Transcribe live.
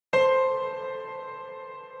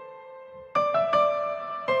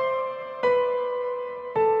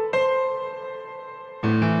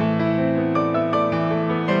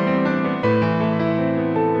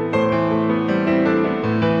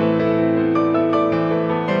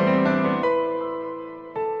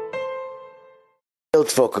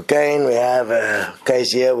killed for cocaine. We have a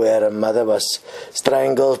case here where a mother was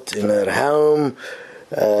strangled in her home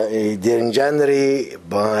during January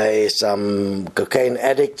by some cocaine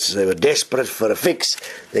addicts. They were desperate for a fix.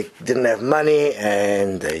 They didn't have money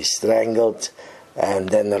and they strangled and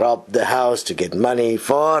then robbed the house to get money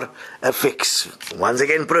for a fix. Once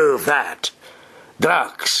again prove that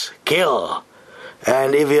drugs kill.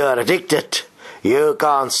 And if you are addicted, you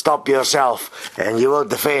can't stop yourself and you will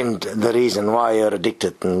defend the reason why you're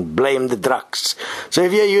addicted and blame the drugs. So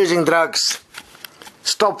if you're using drugs,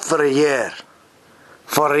 stop for a year.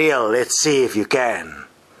 For real, let's see if you can.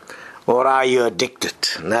 Or are you addicted?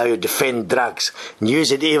 Now you defend drugs.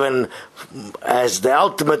 Use it even as the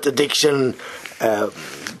ultimate addiction.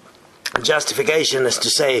 Justification is to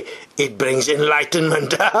say it brings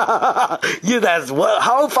enlightenment. How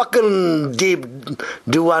fucking deep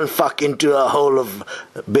do one fuck into a hole of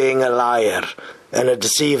being a liar and a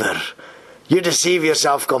deceiver? You deceive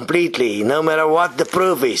yourself completely, no matter what the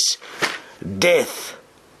proof is. Death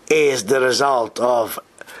is the result of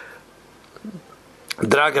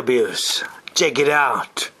drug abuse. Check it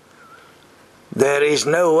out. There is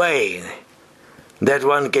no way that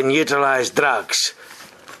one can utilize drugs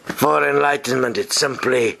for enlightenment. It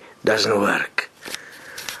simply doesn't work.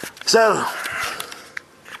 So,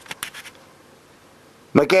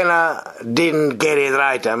 McKenna didn't get it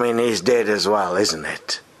right. I mean, he's dead as well, isn't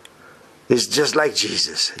it? He's just like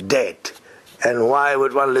Jesus, dead. And why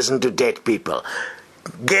would one listen to dead people?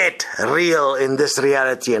 Get real in this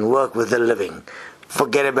reality and work with the living.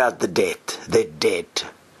 Forget about the dead. They're dead.